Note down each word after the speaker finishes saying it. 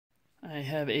I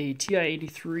have a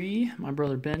TI-83 my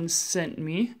brother Ben sent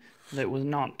me that was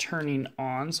not turning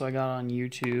on, so I got on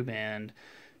YouTube and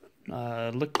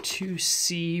looked to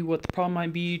see what the problem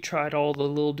might be, tried all the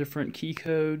little different key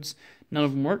codes, none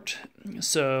of them worked.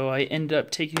 So I ended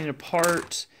up taking it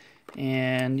apart,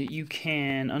 and you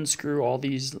can unscrew all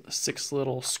these 6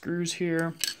 little screws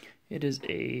here. It is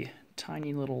a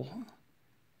tiny little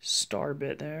star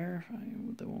bit there,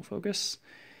 that won't focus.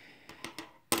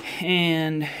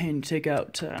 And take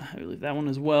out I believe that one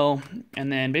as well,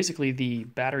 and then basically the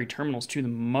battery terminals to the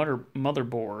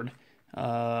motherboard.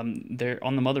 There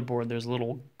on the motherboard, there's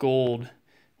little gold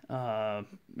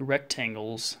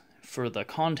rectangles for the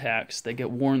contacts that get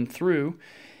worn through,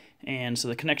 and so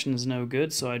the connection is no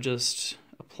good. So I just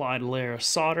applied a layer of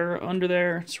solder under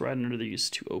there. It's right under these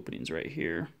 2 openings right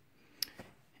here.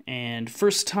 And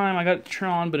first time I got it to turn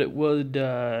on, but it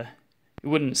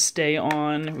wouldn't stay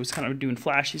on. It was kind of doing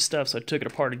flashy stuff, so I took it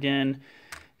apart again,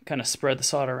 kind of spread the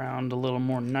solder around a little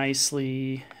more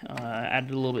nicely, added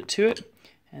a little bit to it,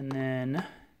 and then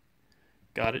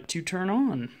got it to turn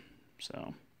on.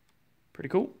 So, pretty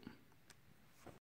cool.